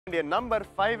Number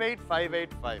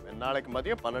 58585. நாளைக்கு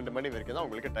மதியம் 12 மணி வரைக்கும் தான்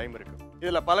உங்களுக்கு டைம் இருக்கு.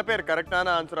 இதுல பல பேர் கரெக்டான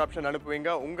ஆன்சர் ஆப்ஷன் அனுப்புவீங்க.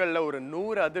 உங்கள ஒரு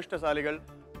 100 அதிர்ஷ்டசாலிகள்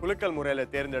குலுக்கல் முறையில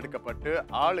தேர்ந்தெடுக்கப்பட்டு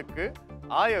ஆளுக்கு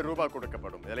 1000 ரூபாய்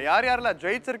கொடுக்கப்படும். இதுல யார் யாரெல்லாம்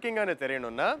ஜெயிச்சிருக்கீங்கன்னு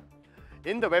தெரியணும்னா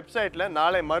இந்த வெப்சைட்ல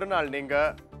நாளை மறுநாள் நீங்க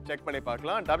செக் பண்ணி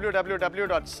பார்க்கலாம்.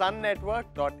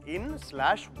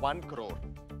 www.sunnetwork.in/1crore.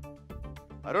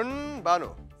 அருண், பானு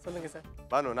சொல்லுங்க சார்.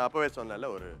 பானு, நான் அப்பவே சொன்னேன்ல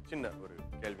ஒரு சின்ன ஒரு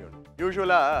கேள்வி ஒன்று.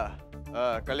 யூஸ்வலா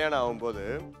கல்யாணம் ஆகும்போது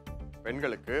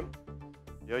பெண்களுக்கு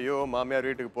ஐயோ மாமியார்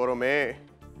வீட்டுக்கு போகிறோமே,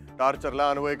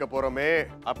 டார்ச்சர்லாம் அனுபவிக்க போகிறோமே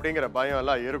அப்படிங்கிற பயம்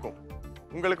எல்லாம் இருக்கும்.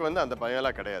 உங்களுக்கு வந்து அந்த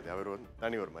பயம்லாம் கிடையாது. அவர் வந்து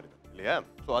தனி ஒரு மாதிரி தான் இல்லையா?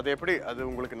 ஸோ அது எப்படி, அது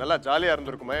உங்களுக்கு நல்லா ஜாலியாக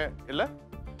இருந்திருக்குமே இல்லை?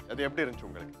 அது எப்படி இருந்துச்சு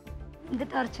உங்களுக்கு? இந்த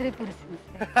டார்ச்சரே பெருசு.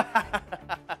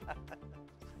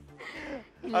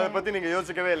 அதை பற்றி நீங்கள்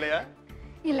யோசிக்கவே இல்லையா?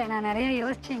 இல்லை, நான் நிறைய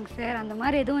யோசிச்சேங்க சார். அந்த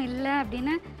மாதிரி எதுவும் இல்லை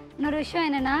அப்படின்னு. இன்னொரு விஷயம்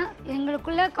என்னென்னா,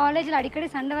 எங்களுக்குள்ளே காலேஜில் அடிக்கடி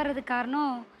சண்டை வர்றதுக்கு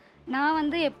காரணம் நான்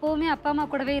வந்து எப்போவுமே அப்பா அம்மா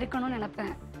கூடவே இருக்கணும்னு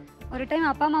நினப்பேன். ஒரு டைம்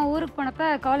அப்பா அம்மா ஊருக்கு போனப்போ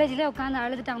காலேஜ்லேயே உட்காந்து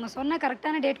அழுதுட்டு அவங்க சொன்ன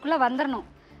கரெக்டான டேட்குள்ளே வந்துடணும்.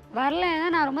 வரலைன்னா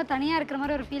நான் ரொம்ப தனியாக இருக்கிற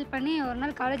மாதிரி ஒரு ஃபீல் பண்ணி ஒரு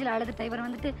நாள் காலேஜில் அழுதுட்டேன். இவர்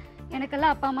வந்துட்டு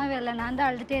எனக்கெல்லாம் அப்பா அம்மாவே இல்லை, நான் தான்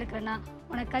அழுதுகிட்டே இருக்கிறேன்னா,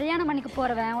 உனக்கு கல்யாணம் பண்ணிக்க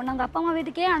போகிறவன் உன்னை அவங்க அப்பா அம்மா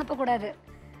வீட்டுக்கே அனுப்பக்கூடாது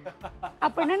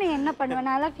அப்படின்னா நீ என்ன பண்ணுவேன்,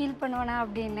 நான் ஃபீல் பண்ணுவேனா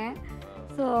அப்படின்னு.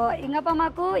 ஸோ எங்கள் அப்பா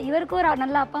அம்மாவுக்கும் இவருக்கும் ஒரு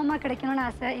நல்ல அப்பா அம்மா கிடைக்கணும்னு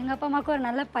ஆசை, எங்கள் அப்பா அம்மாவுக்கும் ஒரு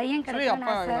நல்ல பையன்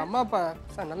கிடைக்கணும்னு ஆசை. அம்மா அப்பா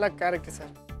சார் நல்ல கேரக்டர்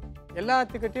சார்,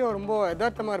 எல்லாத்துக்கிட்டையும் ரொம்ப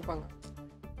யதார்த்தமாக இருப்பாங்க.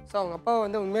 ஸோ அவங்க அப்பா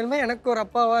வந்து உண்மையிலுமே எனக்கு ஒரு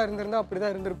அப்பாவாக இருந்திருந்தா அப்படி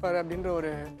தான் இருந்திருப்பாரு அப்படின்ற ஒரு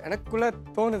எனக்குள்ளே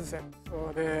தோணுது சார். ஸோ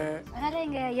அது அதனால்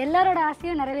எங்கள் எல்லாரோட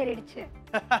ஆசையும் நிறைவேறிடுச்சு.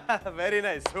 Very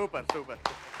nice, super super.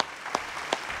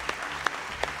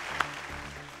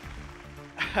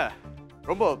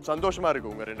 ரொம்ப சந்தோஷமா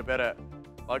இருக்கு உங்க ரெண்டு பேரை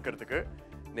பார்க்கறதுக்கு.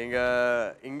 நீங்க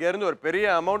இங்க இருந்து ஒரு பெரிய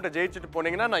அமௌண்ட்டை ஜெயிச்சுட்டு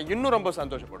போனீங்கன்னா நான் இன்னும் ரொம்ப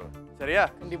சந்தோஷப்படுவேன். சரியா?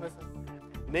 கண்டிப்பா சார்.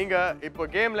 நீங்க இப்போ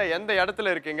கேம்ல எந்த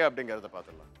இடத்துல இருக்கீங்க அப்படிங்கறத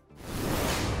பார்த்துடலாம்.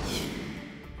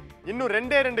 இன்னும்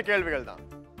 2 கேள்விகள் தான்.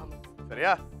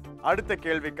 சரியா? அடுத்த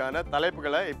கேள்விக்கான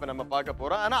தலைப்புகளை இப்ப நம்ம பார்க்க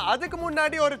போறோம். ஆனா அதுக்கு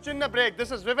முன்னாடி ஒரு சின்ன பிரேக்.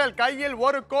 This is Vivel, கையில்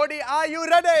ஒரு கோடி. Are you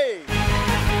ready?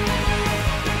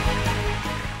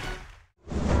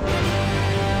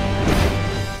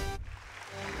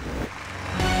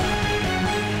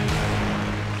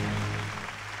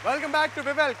 Welcome back to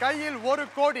Vivel, கையில் ஒரு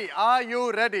கோடி. Are you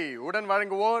ready? உடன்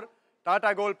வழங்குவோர்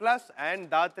Tata gold plus and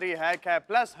Dadri hair care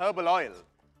plus herbal oil.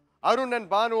 Arun and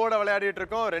பானுவோட விளையாடிட்டு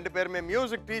இருக்கோம். 2 பேருமே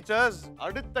மியூசிக் டீச்சர்ஸ்.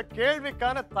 அடுத்த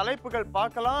கேள்விக்கான தலைப்புகள்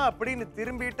பார்க்கலாம் அப்படின்னு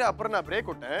திரும்பிட்டு அப்புறம் நான் பிரேக்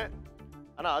விட்டேன்.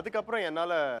 ஆனா அதுக்கப்புறம்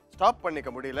என்னால ஸ்டாப் பண்ணிக்க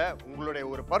முடியல. உங்களுடைய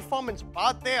ஒரு பர்ஃபார்மன்ஸ்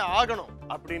பார்த்தே ஆகணும்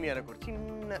அப்படின்னு எனக்கு ஒரு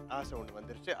சின்ன ஆசை ஒன்று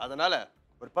வந்துருச்சு. அதனால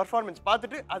ஒரு பர்ஃபார்மன்ஸ்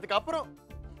பார்த்துட்டு அதுக்கப்புறம்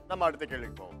நம்ம அடுத்த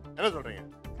கேள்விக்கு போவோம். என்ன சொல்றீங்க?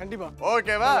 கண்டிப்பா.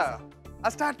 ஓகேவா?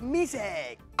 Start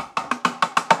music.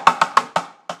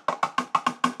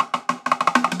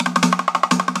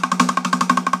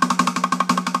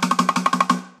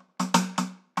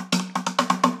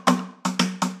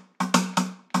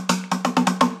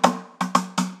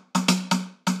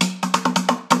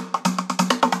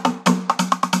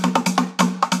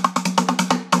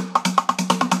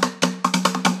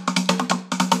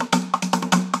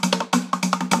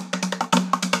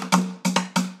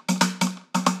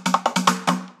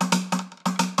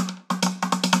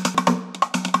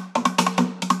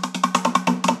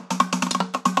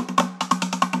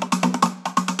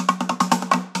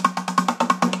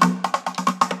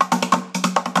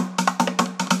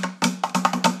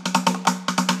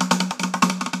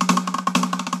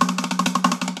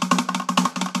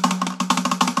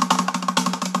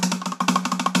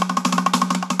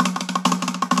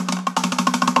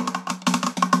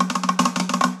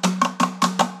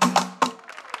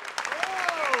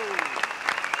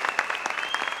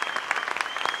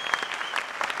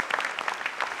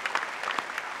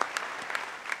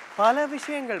 பல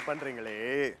விஷயங்கள் பண்றீங்களே,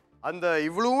 அந்த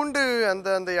இவ்வளோண்டு அந்த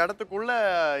அந்த இடத்துக்குள்ள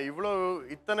இவ்வளோ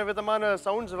இத்தனை விதமான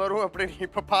சவுண்ட்ஸ் வரும் அப்படின்னு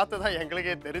இப்ப பார்த்துதான்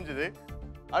எங்களுக்கே தெரிஞ்சுது.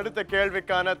 அடுத்த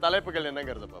கேள்விக்கான தலைப்புகள்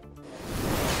என்னங்கிறத பார்ப்போம்.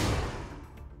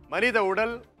 மனித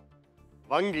உடல்,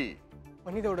 வங்கி.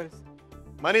 மனித உடல்.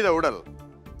 மனித உடல்.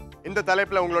 இந்த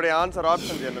தலைப்புல உங்களுடைய ஆன்சர்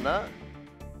ஆப்ஷன்ஸ் என்னன்னா,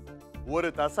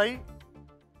 ஒரு தசை,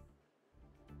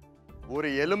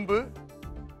 ஒரு எலும்பு,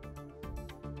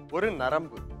 ஒரு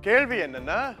நரம்பு. கேள்வி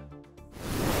என்னன்னா,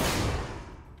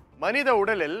 மனித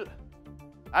உடலில்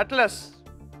அட்லஸ்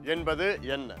என்பது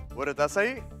என்ன? ஒரு தசை,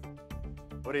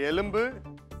 ஒரு எலும்பு,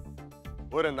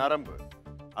 ஒரு நரம்பு.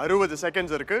 60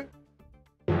 செகண்ட்ஸ் இருக்கு.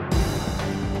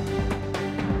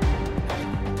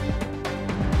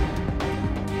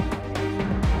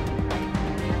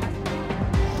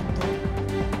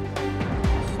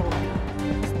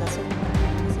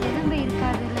 எலும்பு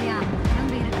இருக்காது இல்லையா?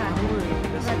 எலும்பு இருக்காது.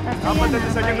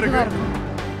 25 செகண்ட் இதுவாக இருக்கு.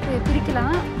 இருக்கும்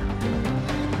பிரிக்கலாம்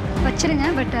வச்சிருங்க.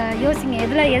 பட் யோசிங்க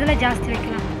எதில் ஜாஸ்தி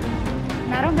வைக்கலாம்.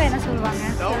 நரம்பு என்ன சொல்லுவாங்க?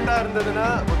 டவுட்டா இருந்ததுன்னா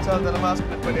உற்சாகத்தனமா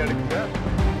ஸ்ப்ளிட் பண்ணி எடுக்குங்க.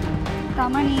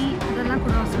 தமனி அதெல்லாம்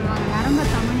கூட சொல்லுவாங்க. நரம்பு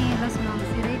தமனி எல்லாம் சொல்லுவாங்க.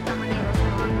 சிறை தமனி எல்லாம்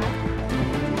சொல்லுவாங்க.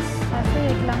 சசை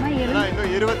வைக்கலாமா?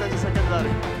 இன்னும் 25 செகண்ட் தான்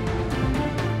இருக்கு.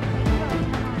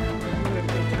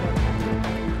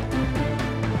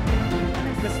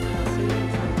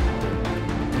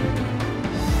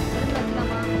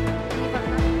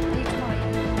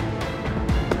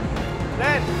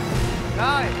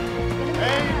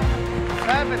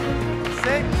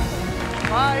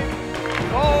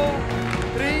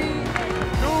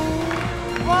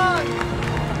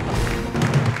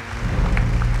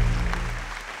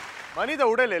 மனித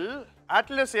உடலில்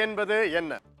அட்லஸ் என்பது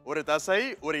என்ன? ஒரு தசை,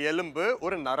 ஒரு எலும்பு,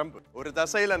 ஒரு நரம்பு. ஒரு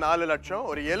தசையில 4 லட்சம்,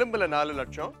 ஒரு எலும்புல 4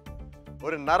 லட்சம்,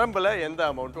 ஒரு நரம்புல எந்த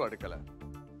அமௌண்ட்டும் அடுக்கல.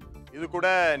 இது கூட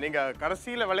நீங்க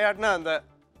கடைசியில விளையாடினா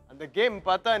அந்த கேம்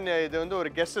பார்த்தா இது வந்து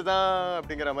ஒரு கெஸ் தான்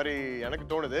அப்படிங்கிற மாதிரி எனக்கு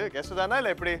தோணுது. கெஸ் தானா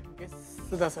இல்ல எப்படி?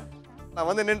 கெஸ் தான் சார். நான்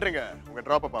வந்து நின்றுங்க, உங்க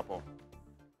டிராப்பை பார்ப்போம்.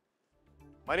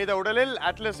 மனித உடலில்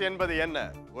அட்லஸ் என்பது என்ன?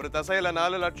 ஒரு தசையில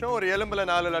 4 லட்சம், ஒரு எலும்புல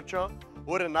 4 லட்சம்,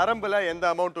 ஒரு நரம்புல எந்த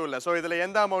அமௌண்ட்டும் இல்ல. சோ இதுல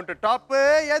எந்த அமௌண்ட் டாப்,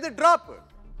 எது டிராப்?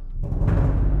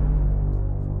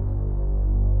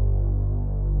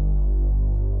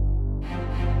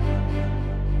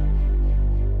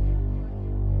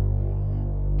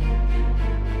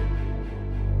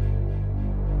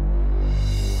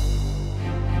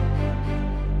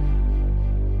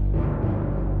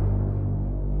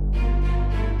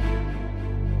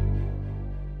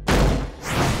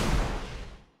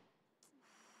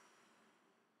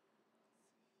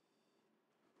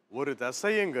 ஒரு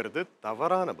தசைங்கிறது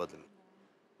தவறான பதில்.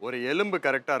 ஒரு எலும்பு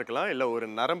கரெக்டா இருக்கலாம், இல்ல ஒரு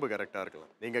நரம்பு கரெக்டா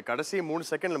இருக்கலாம். நீங்க கடைசி 3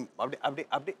 செகண்ட்ல அப்படி அப்படி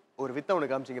அப்படி ஒரு வித்தை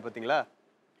ஒன்று காமிச்சிங்க பார்த்தீங்களா?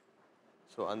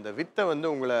 ஸோ அந்த வித்தை வந்து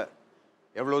உங்களை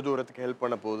எவ்வளோ தூரத்துக்கு ஹெல்ப்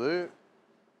பண்ண போகுது,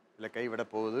 இல்லை கைவிட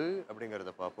போகுது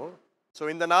அப்படிங்கிறத பார்ப்போம். ஸோ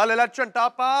இந்த 4 லட்சம்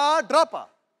டாப்பா ட்ராப்பா?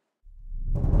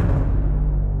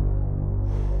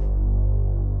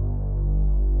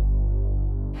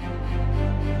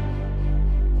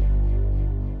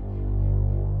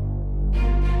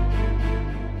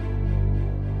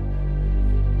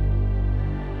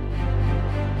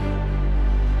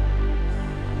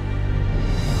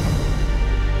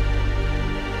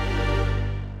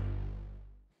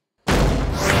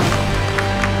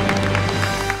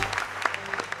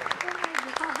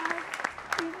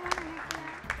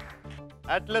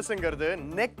 அட்லஸ்ங்கிறது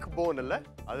நெக் போன் இல்ல,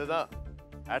 அதுதான்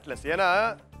அட்லஸ். ஏன்னா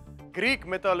கிரீக்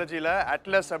மித்தாலஜில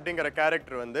அட்லஸ் அப்படிங்கிற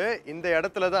கேரக்டர் வந்து இந்த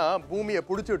இடத்துல தான் பூமியை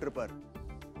புடிச்சுட்டு இருப்பாரு.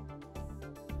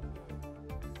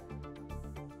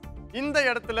 இந்த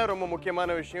இடத்துல ரொம்ப முக்கியமான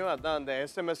விஷயம் அதான் அந்த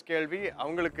எஸ்எம்எஸ் கேள்வி.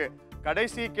 அவங்களுக்கு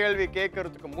கடைசி கேள்வி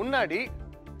கேட்கறதுக்கு முன்னாடி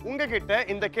உங்ககிட்ட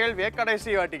இந்த கேள்வியை கடைசி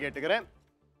வாட்டி கேட்டுக்கிறேன்.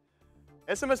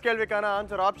 எஸ்எம்எஸ் கேள்விக்கான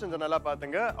ஆன்சர் ஆப்ஷன்ஸ் நல்லா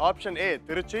பாத்துங்க. Option A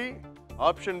Trichy,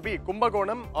 option B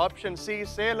Kumbakonam, option C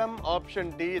Salem, option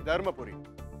D Dharmapuri.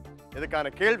 இதுக்கான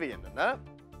கேள்வி என்னன்னா,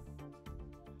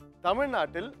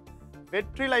 தமிழ்நாட்டில்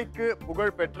வெற்றிலைக்கு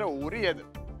புகழ் பெற்ற ஊர் எது?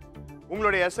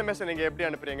 உங்களுடைய எஸ்எம்எஸ் நீங்க எப்படி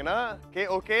அனுப்புறீங்கன்னா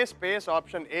ஓகே ஸ்பேஸ்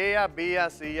ஆப்ஷன் ஏயா பியா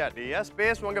சியா டியா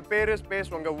ஸ்பேஸ் உங்க பேரு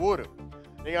ஸ்பேஸ் உங்க ஊர்.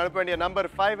 நீங்க அனுப்ப வேண்டிய நம்பர்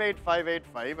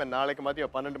 58585. நாளைக்கு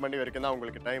மதியம் 12 மணி வரைக்கும் தான்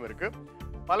உங்களுக்கு டைம் இருக்கு.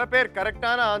 பல பேர்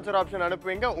கரெக்டான ஆன்சர் ஆப்ஷன்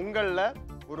அனுப்புவீங்க. உங்களில்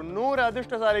ஒரு 100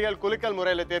 அதிர்ஷ்டசாலிகள் குலுக்கல்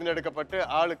முறையில் தேர்ந்தெடுக்கப்பட்டு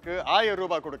ஆளுக்கு 1000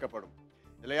 ரூபாய் கொடுக்கப்படும்.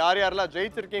 இதில் யார் யாரெல்லாம்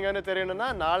ஜெயிச்சிருக்கீங்கன்னு தெரியணும்னா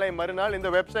நாளை மறுநாள் இந்த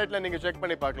வெப்சைட்டில் நீங்கள் செக்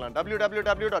பண்ணி பார்க்கலாம்.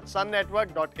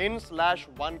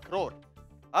 www.sunnetwork.in/1crore.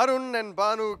 அருண் அண்ட்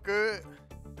பானுவுக்கு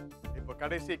இப்போ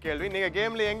கடைசி கேள்வி. நீங்கள்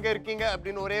கேமில் எங்கே இருக்கீங்க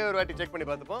அப்படின்னு ஒரே ஒரு வாட்டி செக் பண்ணி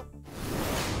பார்த்துப்போம்.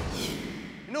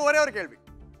 இன்னும் ஒரே ஒரு கேள்வி.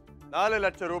 4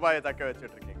 லட்சம் ரூபாயை தக்க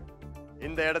வச்சுட்டு இருக்கீங்க.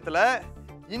 இந்த இடத்துல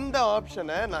இந்த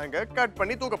ஆப்ஷனை நாங்கள் கட்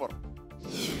பண்ணி தூக்க போகிறோம்.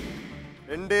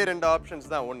 2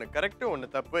 ஆப்ஷன்ஸ் தான், ஒன்று கரெக்ட் ஒன்று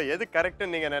தப்பு. எது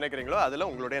கரெக்ட்னு நீங்க நினைக்கிறீங்களோ அதுல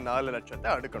உங்களுடைய 4 லட்சத்தை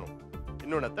அடுக்கணும்,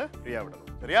 இன்னொன்னத்தை ஃப்ரீயா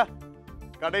விடணும். சரியா?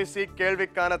 கடைசி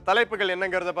கேள்விக்கான தலைப்புகள்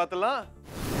என்னங்கிறத பார்த்துலாம்.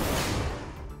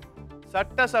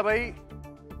 சட்டசபை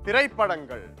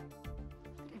திரைப்படங்கள்.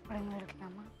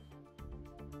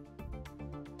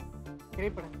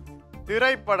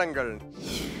 திரைப்படங்கள்.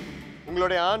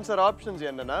 உங்களுடைய ஆன்சர் ஆப்ஷன்ஸ்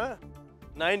என்னன்னா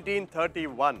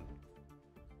 1931,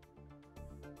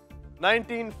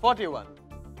 1941,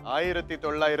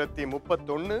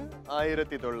 1931,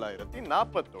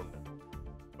 1941.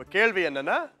 இப்ப கேள்வி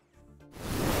என்னன்னா,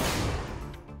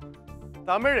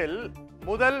 தமிழில்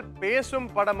முதல் பேசும்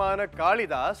படமான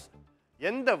காளிதாஸ்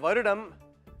எந்த வருடம்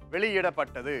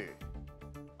வெளியிடப்பட்டது?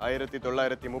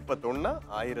 1931,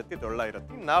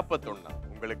 1941.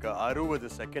 உங்களுக்கு 60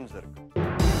 செகண்ட்ஸ் இருக்கு.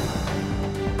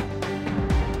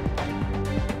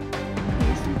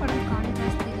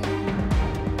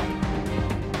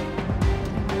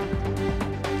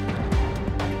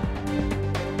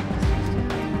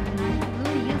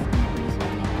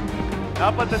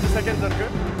 45 செகண்ட்ஸ் இருக்கு.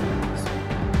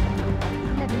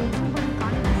 இந்த பேசும் படம்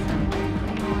காளிதாசன்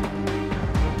தெரியுமா?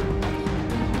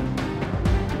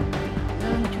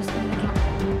 ஏதோ ஒன்று சூஸ் பண்ணிக்கலாம்.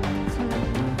 சொல்லுங்க.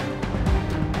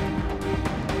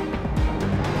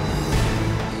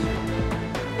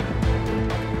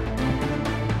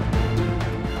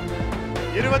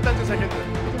 25 செகண்ட்ஸ்.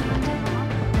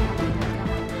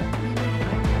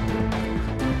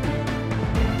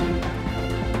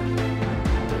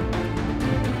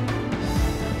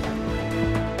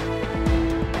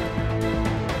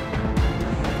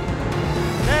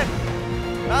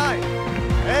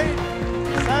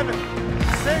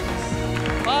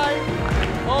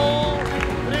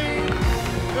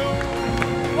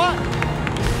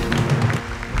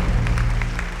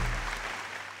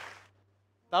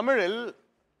 தமிழில்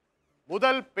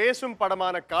முதல் பேசும்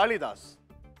படமான காளிதாஸ்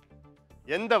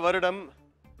எந்த வருடம்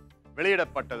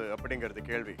வெளியிடப்பட்டது அப்படிங்கிறது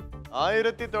கேள்வி.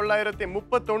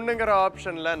 1931ங்கிற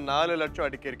ஆப்ஷன்ல 4 லட்சம்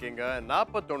அடிக்கிருக்கீங்க.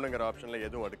 41ங்கிற ஆப்ஷன்ல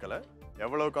எதுவும் அடுக்கல.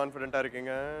 எவ்வளவு கான்ஃபிடென்ட்டா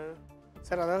இருக்கீங்க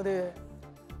சார்? அதாவது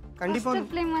கண்டிப்பா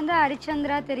ஃபர்ஸ்ட் ஃபிலிம் வந்து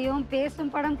ஹரிச்சந்திரா தெரியும்,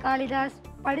 பேசும் படம் காளிதாஸ்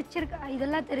படிச்சிருக்க,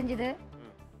 இதெல்லாம் தெரிஞ்சுது.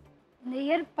 இந்த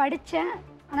இயர் படிச்சேன்,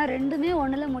 ஆனா ரெண்டுமே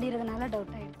ஒண்ணுல முடியறதுனால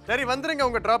டவுட் ஆயிடுச்சு. சரி வந்துருங்க,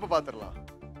 உங்க டிராப் பார்த்துடலாம்.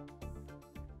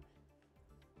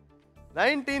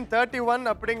 1931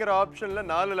 அப்படிங்கிற ஆப்ஷன்ல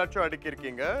 4 லட்சம்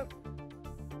அடுக்கிருக்கீங்க.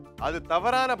 அது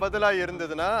தவறான பதிலா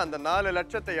இருந்ததுன்னா அந்த 4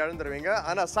 லட்சத்தை இழந்துருவீங்க.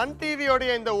 ஆனா சன்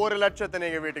டிவியோடைய இந்த 1 லட்சத்தை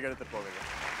நீங்க வீட்டுக்கு எடுத்துட்டு போவீங்க.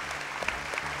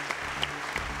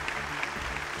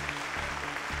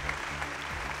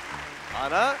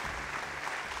 ஆனா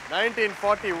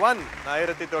 1941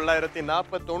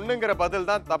 1941ங்கிற பதில்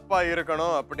தான் தப்பா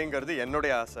இருக்கணும் அப்படிங்கிறது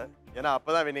என்னுடைய ஆசை. ஏன்னா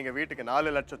அப்பதான் நீங்க வீட்டுக்கு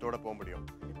 4 லட்சத்தோட போக முடியும்.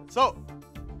 சோ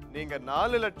நீங்க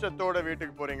 4 லட்சத்தோட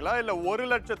வீட்டுக்கு போறீங்களா இல்ல 1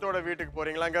 லட்சத்தோட வீட்டுக்கு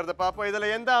போறீங்களாங்கிறத பாப்போம்.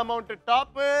 இதுல எந்த அமௌண்ட்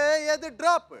டாப் எது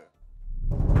டிராப்?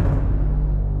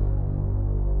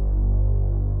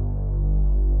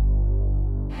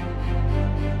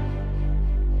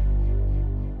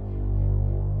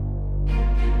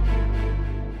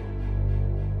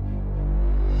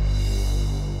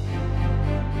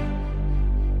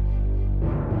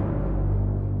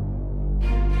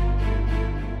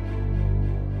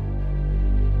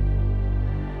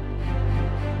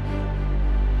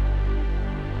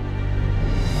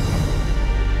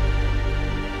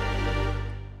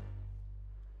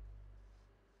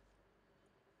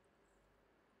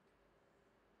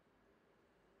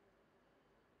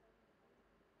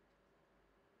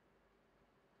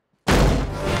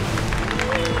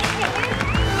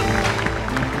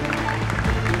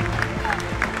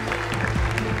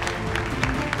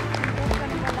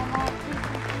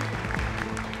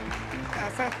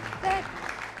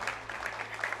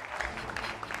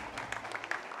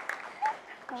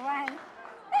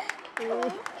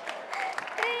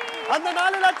 அந்த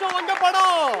 4 லட்சம் உங்க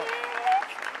படம்.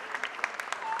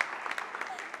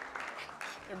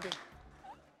 எப்படி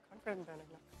கான்ஃபிடென்ட் தானே?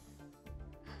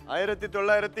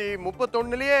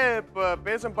 1931லயே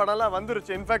பேசும் படம்லாம்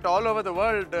வந்துருச்சு. In fact all over the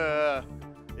world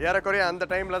ஏறக்குறைய அந்த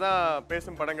டைம்ல தான்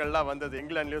பேசும் படங்கள்லாம் வந்தது.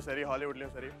 இங்கிலாந்துலயும் சரி,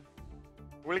 ஹாலிவுட்லயும் சரி.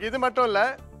 உங்களுக்கு இது மட்டும் இல்ல,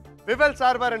 விவல்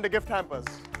சார்பா 2 கிஃப்ட்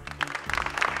ஹேம்பர்ஸ்.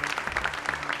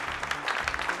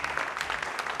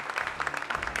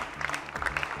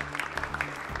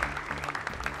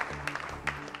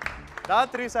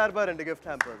 தாத்ரி சார்பா 2 கிஃப்ட்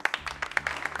ஹேம்பர்ஸ்.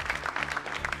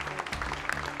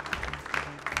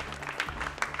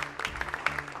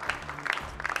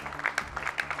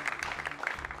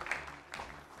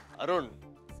 அருண்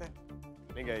சார்,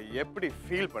 நீங்க எப்படி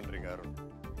ஃபீல் பண்றீங்க அருண்?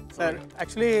 சார்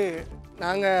ஆக்சுவலி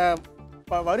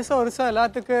நாங்கள் வருஷம்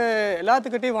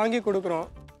எல்லாத்துக்கிட்டையும் வாங்கி கொடுக்குறோம்.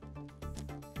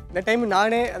 இந்த டைம்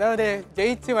நானே அதாவது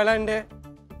ஜெயிச்சு விளாண்டு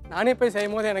நானே போய்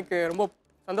செய்யும் போது எனக்கு ரொம்ப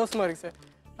சந்தோஷமாக இருக்குது சார்.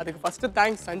 அதுக்கு ஃபஸ்ட்டு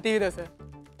தேங்க்ஸ் சன் டிவி தான் சார்.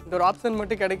 இந்த ஒரு ஆப்ஷன்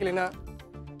மட்டும் கிடைக்கலனா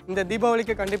இந்த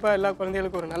தீபாவளிக்கு கண்டிப்பாக எல்லா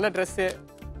குழந்தைகளுக்கும் ஒரு நல்ல ட்ரெஸ்ஸு,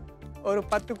 ஒரு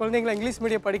 10 குழந்தைங்களை இங்கிலீஷ்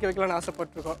மீடியம் படிக்க வைக்கலாம்னு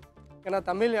ஆசைப்பட்ருக்கோம். ஏன்னா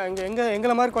தமிழ்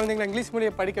எங்களை மாதிரி குழந்தைங்களை இங்கிலீஷ்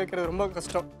மீடியம் படிக்க வைக்கிறது ரொம்ப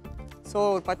கஷ்டம். ஸோ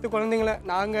ஒரு 10 குழந்தைங்கள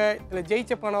நாங்கள் இதில்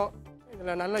ஜெயிச்ச பணம்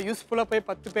இதில் நல்லா யூஸ்ஃபுல்லாக போய்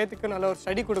 10 பேர்த்துக்கு நல்ல ஒரு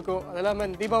ஸ்டடி கொடுக்கும். அது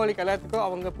இல்லாமல் தீபாவளிக்கு எல்லாத்துக்கும்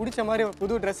அவங்க பிடிச்ச மாதிரி ஒரு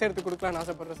புது ட்ரெஸ் எடுத்து கொடுக்கலான்னு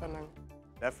ஆசைப்படுறோம் சார் நாங்கள்.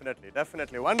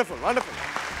 Definitely wonderful.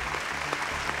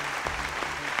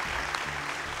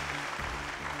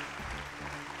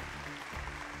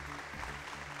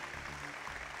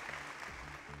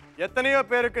 எத்தனையோ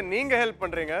பேருக்கு நீங்க ஹெல்ப்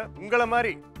பண்றீங்க. உங்களை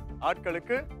மாதிரி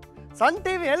ஆட்களுக்கு சன்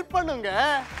டிவி ஹெல்ப் பண்ணுங்க.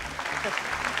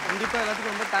 கண்டிப்பாக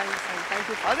எல்லாத்துக்கும் ரொம்ப தேங்க்ஸ்.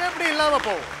 தேங்க்யூ. அது எப்படி இல்லாம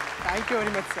போகும்? Thank you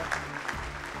very much sir.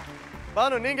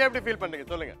 Banu, நீங்க எப்படி ஃபீல் பண்றீங்க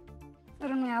சொல்லுங்க.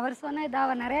 சொல்லுங்க. அவர் சொன்ன இதை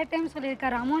அவர் நிறைய டைம்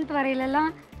சொல்லியிருக்காரு. அமௌண்ட்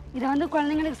வரையிலலாம் இதை வந்து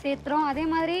குழந்தைங்களுக்கு சேர்த்துறோம். அதே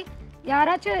மாதிரி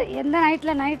யாராச்சும் எந்த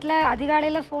நைட்டில்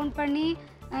அதிகாலையில் ஃபோன் பண்ணி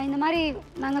இந்த மாதிரி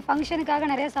நாங்கள் ஃபங்க்ஷனுக்காக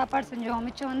நிறைய சாப்பாடு செஞ்சோம்,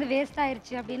 மிச்சம் வந்து வேஸ்ட்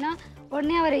ஆயிடுச்சு அப்படின்னா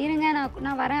உடனே அவர் இருங்க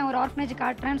நான் வரேன் ஒரு ஆர்ஃபனேஜ்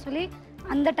காட்டுறேன்னு சொல்லி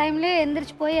அந்த டைம்லேயே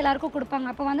எந்திரிச்சு போய் எல்லாருக்கும் கொடுப்பாங்க.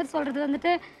 அப்போ வந்துட்டு சொல்கிறது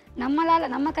வந்துட்டு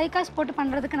நம்ம கை காசு போட்டு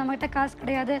பண்ணுறதுக்கு நம்மகிட்ட காசு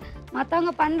கிடையாது,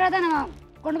 மற்றவங்க பண்ணுறத நம்ம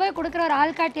கொண்டு போய் கொடுக்குற ஒரு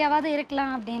ஆள்காட்டியாவது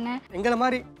இருக்கலாம் அப்படின்னு. எங்களை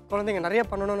மாதிரி குழந்தைங்க நிறைய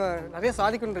பண்ணணும்னு நிறைய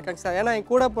சாதிக்கணும்னு இருக்காங்க சார். ஏன்னா என்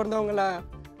கூட பிறந்தவங்கள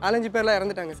 4-5 பேர்லாம்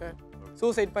இறந்துட்டாங்க சார்.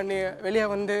 சூசைட் பண்ணி வெளியே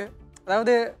வந்து,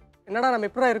 அதாவது என்னடா நம்ம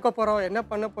எப்படா இருக்க போகிறோம், என்ன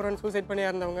பண்ண போகிறோன்னு சூசைட் பண்ணி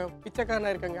இறந்தவங்க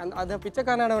பிச்சைக்காரனாக இருக்காங்க. அந்த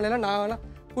பிச்சைக்காரனானவங்களெல்லாம் நான்லாம்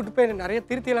கூப்பிட்டு போய் நிறைய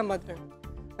திருத்தியெல்லாம் பார்த்துட்டேன்.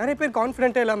 நிறைய பேர்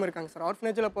கான்ஃபிடென்ட்டே இல்லாமல் இருக்காங்க சார்.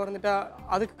 ஆர்ஃபனேஜில் பிறந்துட்டா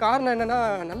அதுக்கு காரணம் என்னென்னா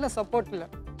நல்ல சப்போர்ட் இல்லை.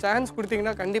 சான்ஸ்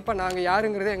கொடுத்தீங்கன்னா கண்டிப்பாக நாங்கள்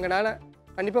யாருங்கிறத எங்களால்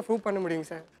கண்டிப்பாக ப்ரூவ் பண்ண முடியுங்க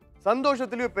சார்.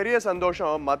 சந்தோஷத்துலேயும் பெரிய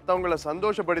சந்தோஷம் மற்றவங்கள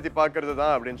சந்தோஷப்படுத்தி பார்க்கறது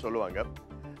தான் அப்படின்னு சொல்லுவாங்க.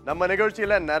 நம்ம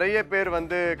நிகழ்ச்சியில் நிறைய பேர்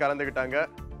வந்து கலந்துக்கிட்டாங்க.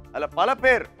 அதில் பல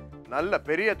பேர் நல்ல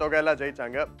பெரிய தொகையெல்லாம்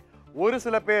ஜெயிச்சாங்க. ஒரு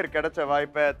சில பேர் கிடைச்ச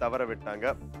வாய்ப்பை தவற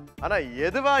விட்டாங்க. ஆனால்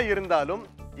எதுவாக இருந்தாலும்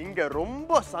இங்கே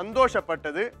ரொம்ப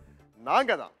சந்தோஷப்பட்டது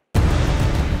நாங்கள் தான்.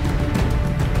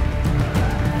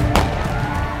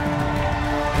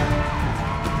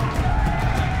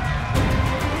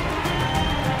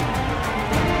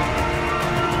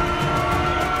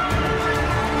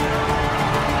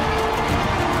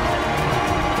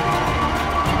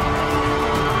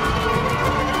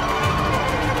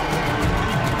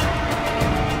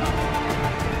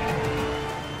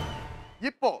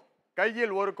 இப்போ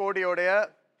கையில் ஒரு கோடியோடைய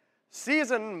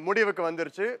சீசன் முடிவுக்கு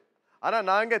வந்துருச்சு. ஆனால்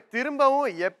நாங்கள்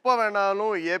திரும்பவும் எப்போ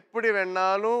வேணாலும் எப்படி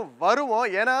வேணாலும் வருவோம்.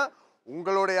 ஏன்னா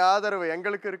உங்களுடைய ஆதரவு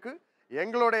எங்களுக்கு இருக்கு,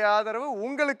 எங்களுடைய ஆதரவு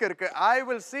உங்களுக்கு இருக்கு. I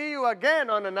will see you again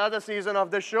on another season of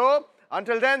the show.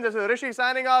 Until then, this is Rishi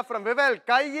signing off from Vivel.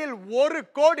 கையில் ஒரு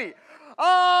கோடி.